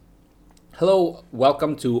Hello,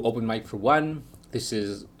 welcome to Open Mic for One. This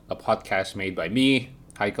is a podcast made by me,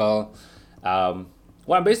 Haikal.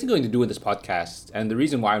 What I'm basically going to do with this podcast, and the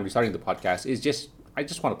reason why I'm restarting the podcast is I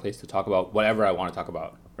just want a place to talk about whatever I want to talk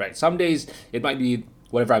about, right? Some days it might be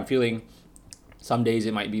whatever I'm feeling. Some days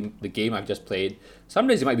it might be the game I've just played. Some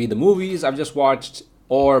days it might be the movies I've just watched,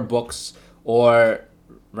 or books, or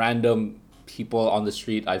random people on the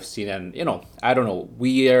street I've seen. And, I don't know.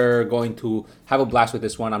 We are going to have a blast with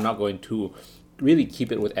this one. I'm not going to really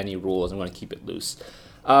keep it with any rules. I'm going to keep it loose.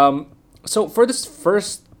 So for this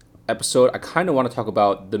first episode, I kind of want to talk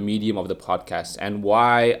about the medium of the podcast and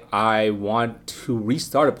why I want to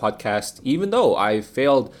restart a podcast, even though I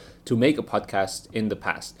failed to make a podcast in the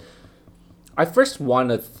past. I first want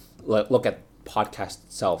to look at podcast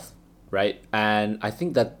itself, right? And I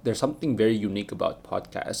think that there's something very unique about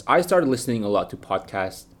podcasts. I started listening a lot to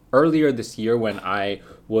podcasts earlier this year when I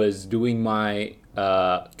was doing my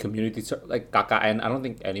community, like KKN. I don't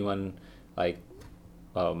think anyone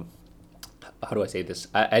how do I say this?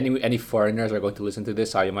 Any foreigners are going to listen to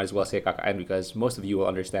this, so you might as well say KKN because most of you will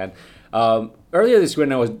understand. Earlier this year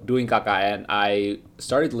when I was doing KKN, I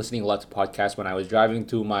started listening a lot to podcasts when I was driving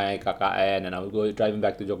to my KKN and I was driving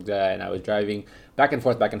back to Jogja and I was driving back and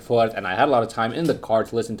forth, and I had a lot of time in the car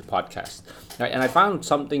to listen to podcasts. Right? And I found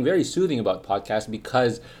something very soothing about podcasts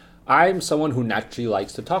because I'm someone who naturally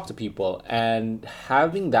likes to talk to people, and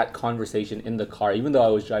having that conversation in the car, even though I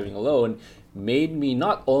was driving alone, made me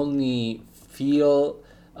not only feel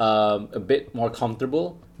a bit more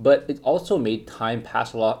comfortable, but it also made time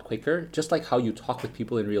pass a lot quicker, just like how you talk with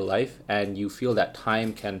people in real life and you feel that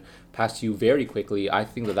time can pass you very quickly. I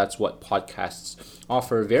think that that's what podcasts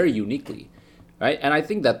offer very uniquely, right? And I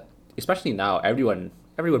think that especially now, everyone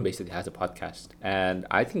basically has a podcast, and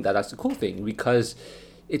I think that that's a cool thing because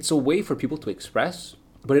it's a way for people to express,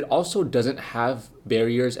 but it also doesn't have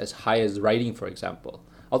barriers as high as writing, for example.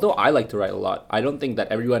 Although I like to write a lot, I don't think that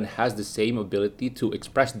everyone has the same ability to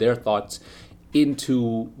express their thoughts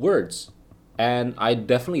into words. And I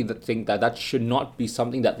definitely think that that should not be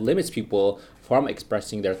something that limits people from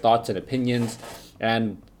expressing their thoughts and opinions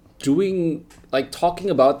and talking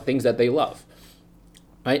about things that they love,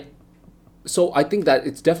 right? So I think that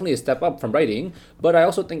it's definitely a step up from writing, but I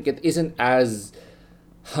also think it isn't as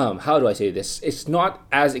how do I say this? It's not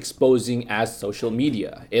as exposing as social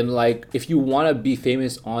media. If you want to be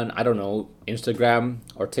famous on, I don't know, Instagram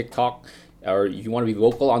or TikTok, or you want to be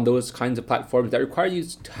vocal on those kinds of platforms that require you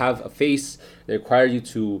to have a face, they require you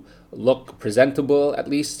to look presentable at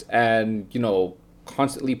least, and,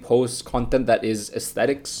 constantly post content that is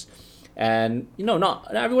aesthetics. And,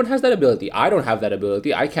 not everyone has that ability. I don't have that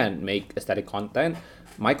ability. I can't make aesthetic content.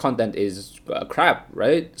 My content is crap,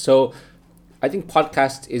 right? So I think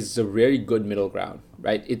podcast is a very good middle ground,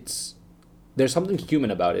 right? There's something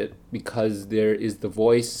human about it because there is the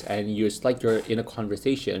voice and it's like you're in a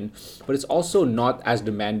conversation, but it's also not as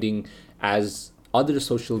demanding as other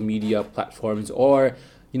social media platforms or,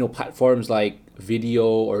 platforms like video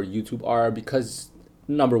or YouTube are, because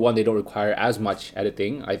number one, they don't require as much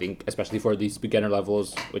editing, I think, especially for these beginner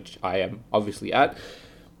levels, which I am obviously at.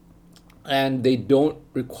 And they don't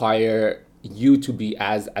require you to be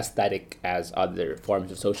as aesthetic as other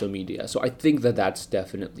forms of social media. So I think that that's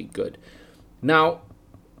definitely good. Now,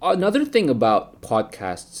 another thing about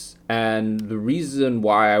podcasts and the reason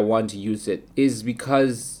why I want to use it is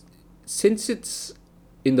because since it's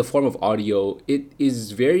in the form of audio, it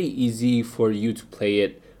is very easy for you to play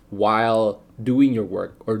it while doing your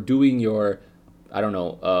work or doing your,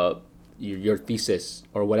 your thesis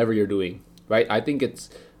or whatever you're doing, right? I think it's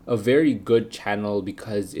a very good channel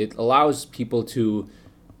because it allows people to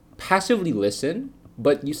passively listen,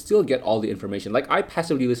 but you still get all the information. Like, I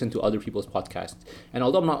passively listen to other people's podcasts, and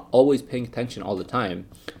although I'm not always paying attention all the time,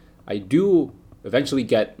 I do eventually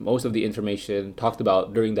get most of the information talked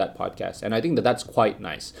about during that podcast, and I think that that's quite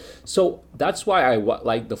nice. So that's why I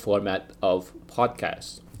like the format of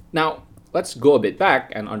podcasts. Now, let's go a bit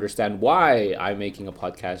back and understand why I'm making a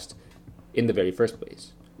podcast in the very first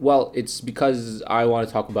place. Well, it's because I want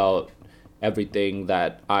to talk about everything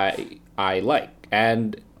that I like.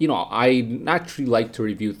 And, I naturally like to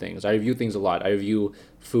review things. I review things a lot. I review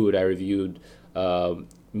food. I reviewed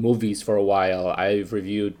movies for a while. I've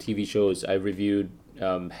reviewed TV shows. I've reviewed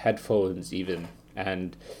headphones even.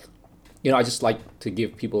 And, I just like to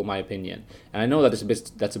give people my opinion. And I know that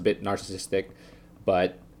that's a bit narcissistic,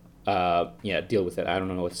 but, deal with it. I don't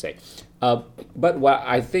know what to say. But what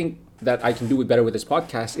I think that I can do it better with this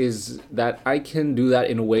podcast is that I can do that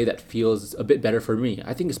in a way that feels a bit better for me.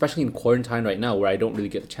 I think especially in quarantine right now, where I don't really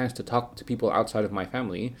get a chance to talk to people outside of my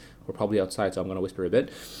family, or probably outside, so I'm going to whisper a bit.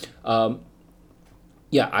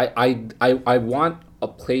 yeah, I want a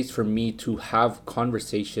place for me to have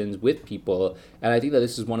conversations with people, and I think that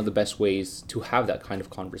this is one of the best ways to have that kind of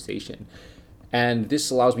conversation. And this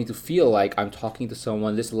allows me to feel like I'm talking to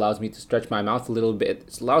someone. This allows me to stretch my mouth a little bit.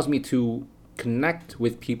 This allows me to connect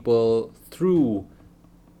with people through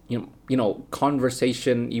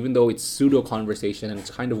conversation, even though it's pseudo conversation and it's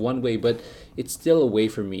kind of one way, but it's still a way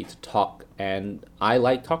for me to talk, and I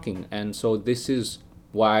like talking. And so this is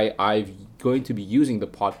why I'm going to be using the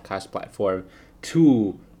podcast platform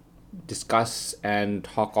to discuss and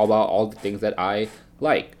talk about all the things that I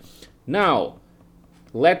like. Now,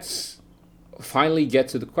 let's finally get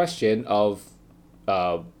to the question of,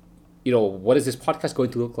 uh, what is this podcast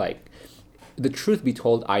going to look like? The truth be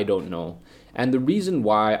told, I don't know. And the reason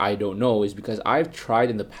why I don't know is because I've tried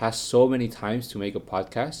in the past so many times to make a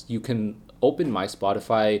podcast. You can open my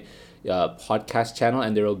Spotify podcast channel,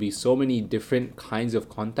 and there will be so many different kinds of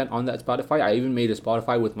content on that Spotify. I even made a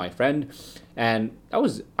Spotify with my friend, and that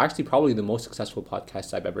was actually probably the most successful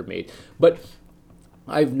podcast I've ever made. But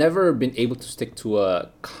I've never been able to stick to a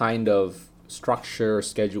kind of structure or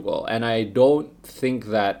schedule, and I don't think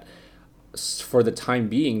that for the time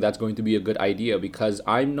being that's going to be a good idea, because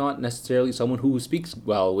I'm not necessarily someone who speaks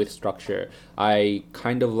well with structure. I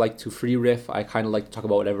kind of like to free riff. I kind of like to talk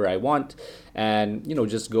about whatever I want, and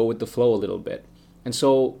just go with the flow a little bit. And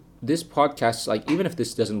so this podcast, like, even if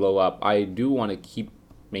this doesn't blow up, I do want to keep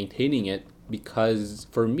maintaining it, because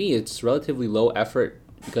for me it's relatively low effort,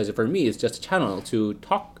 because for me it's just a channel to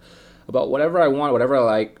talk about whatever I want, whatever I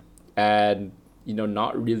like, and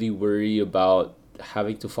not really worry about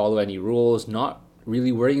having to follow any rules, not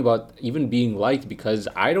really worrying about even being liked, because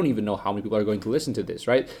I don't even know how many people are going to listen to this,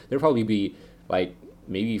 right? There'll probably be like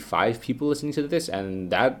maybe 5 people listening to this,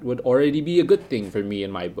 and that would already be a good thing for me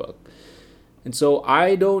in my book. And so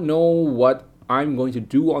I don't know what I'm going to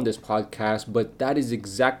do on this podcast, but that is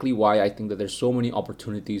exactly why I think that there's so many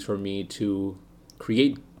opportunities for me to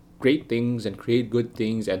create great things and create good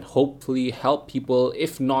things, and hopefully help people,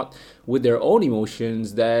 if not with their own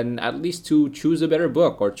emotions, then at least to choose a better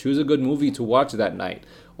book or choose a good movie to watch that night,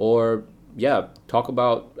 or talk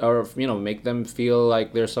about, or make them feel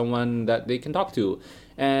like there's someone that they can talk to.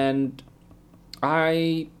 And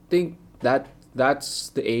I think that that's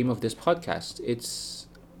the aim of this podcast. It's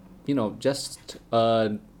just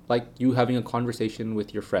like you having a conversation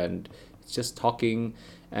with your friend. It's just talking,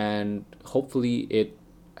 and hopefully it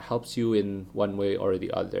helps you in one way or the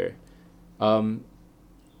other.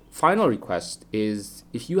 Final request is,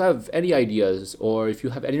 if you have any ideas or if you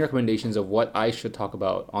have any recommendations of what I should talk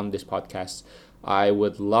about on this podcast, I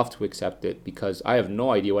would love to accept it, because I have no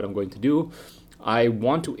idea what I'm going to do. I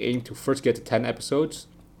want to aim to first get to 10 episodes,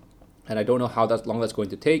 and I don't know how long that's going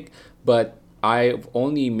to take, but I've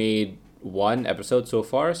only made 1 episode so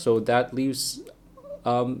far, so that leaves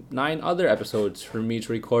 9 other episodes for me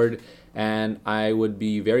to record, and I would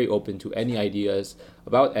be very open to any ideas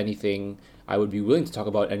about anything. I would be willing to talk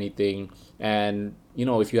about anything, and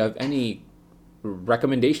if you have any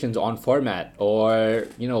recommendations on format, or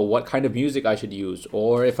what kind of music I should use,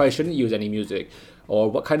 or if I shouldn't use any music,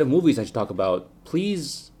 or what kind of movies I should talk about,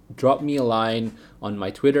 please drop me a line on my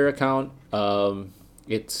Twitter account.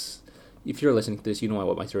 It's If you're listening to this, you know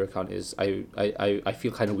what my Twitter account is. I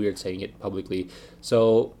feel kind of weird saying it publicly.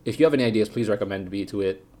 So if you have any ideas, please recommend it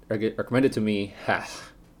to me.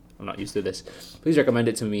 I'm not used to this. Please recommend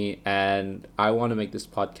it to me, and I want to make this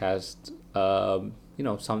podcast,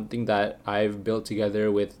 something that I've built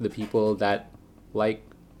together with the people that like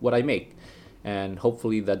what I make, and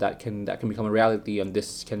hopefully that can become a reality, and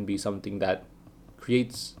this can be something that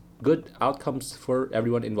creates good outcomes for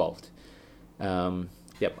everyone involved.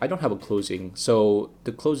 I don't have a closing, so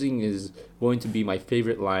the closing is going to be my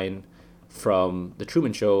favorite line from The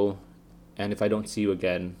Truman Show, and if I don't see you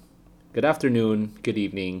again, good afternoon, good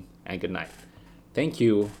evening, and good night. Thank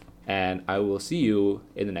you, and I will see you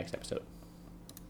in the next episode.